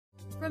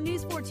From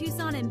News 4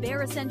 Tucson and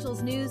Bear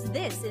Essentials News,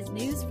 this is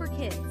News for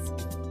Kids.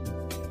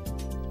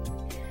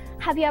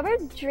 Have you ever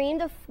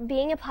dreamed of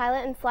being a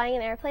pilot and flying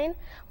an airplane?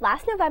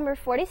 Last November,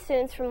 40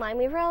 students from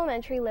LINEWEAVER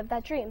Elementary lived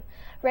that dream.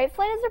 Wright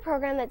Flight is a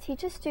program that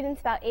teaches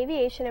students about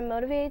aviation and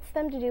motivates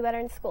them to do better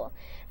in school.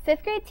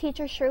 Fifth grade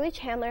teacher Shirley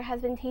Chandler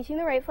has been teaching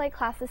the Wright Flight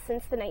classes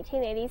since the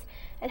 1980s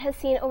and has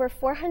seen over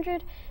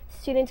 400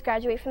 students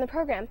graduate from the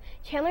program.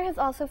 Chandler has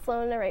also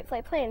flown a Wright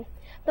Flight plane.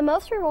 The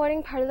most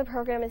rewarding part of the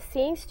program is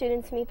seeing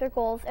students meet their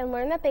goals and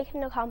learn that they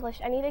can accomplish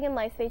anything in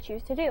life they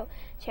choose to do,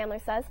 Chandler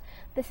says.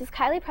 This is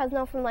Kylee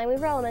Presnell from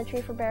LINEWEAVER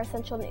Elementary for Bear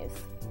Essential News.